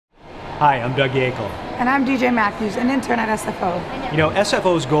Hi, I'm Doug Yackel. And I'm DJ Matthews, an intern at SFO. You know,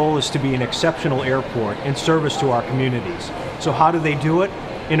 SFO's goal is to be an exceptional airport in service to our communities. So how do they do it?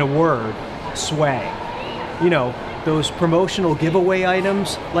 In a word, swag. You know, those promotional giveaway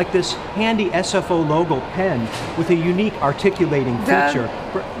items, like this handy SFO logo pen with a unique articulating feature.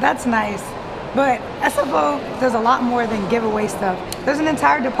 That's nice. But SFO does a lot more than giveaway stuff. There's an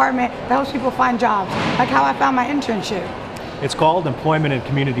entire department that helps people find jobs, like how I found my internship. It's called Employment and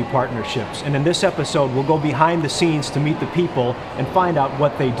Community Partnerships, and in this episode we'll go behind the scenes to meet the people and find out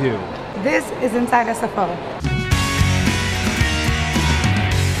what they do. This is Inside SFO.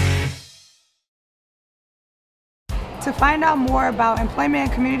 To find out more about employment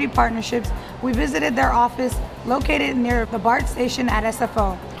and community partnerships, we visited their office located near the BART station at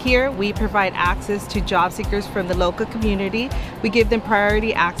SFO. Here, we provide access to job seekers from the local community. We give them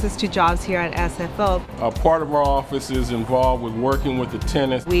priority access to jobs here at SFO. Part of our office is involved with working with the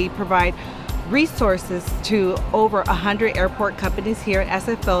tenants. We provide resources to over 100 airport companies here at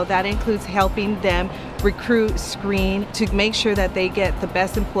SFO. That includes helping them recruit, screen, to make sure that they get the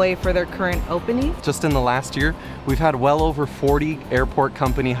best employee for their current opening. Just in the last year, we've had well over 40 airport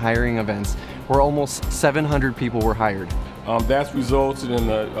company hiring events where almost 700 people were hired. That's resulted in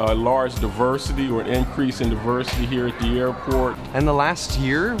a large diversity or an increase in diversity here at the airport. And the last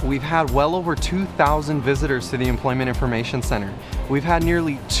year, we've had well over 2,000 visitors to the Employment Information Center. We've had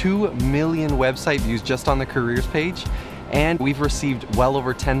nearly 2 million website views just on the careers page, and we've received well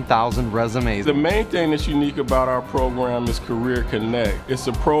over 10,000 resumes. The main thing that's unique about our program is Career Connect. It's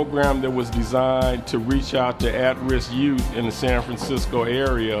a program that was designed to reach out to at-risk youth in the San Francisco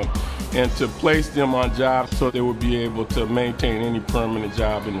area and to place them on jobs so they would be able to maintain any permanent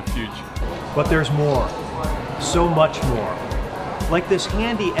job in the future. But there's more, so much more. Like this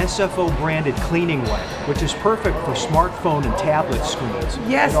handy SFO branded cleaning wipe, which is perfect for smartphone and tablet screens.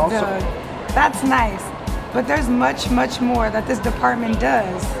 Yes, Doug, that's nice. But there's much, much more that this department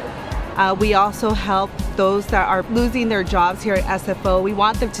does. We also help those that are losing their jobs here at SFO. We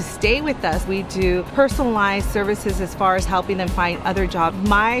want them to stay with us. We do personalized services as far as helping them find other jobs.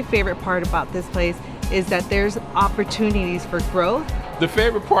 My favorite part about this place is that there's opportunities for growth. The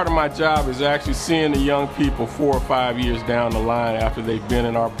favorite part of my job is actually seeing the young people 4 or 5 years down the line after they've been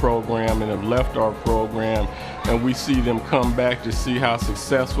in our program and have left our program, and we see them come back to see how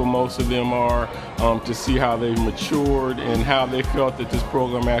successful most of them are, to see how they've matured and how they felt that this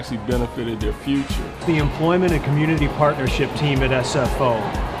program actually benefited their future. The Employment and Community Partnership team at SFO,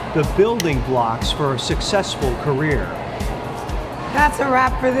 the building blocks for a successful career. That's a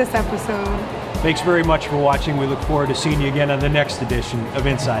wrap for this episode. Thanks very much for watching. We look forward to seeing you again on the next edition of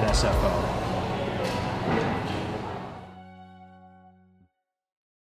Inside SFO.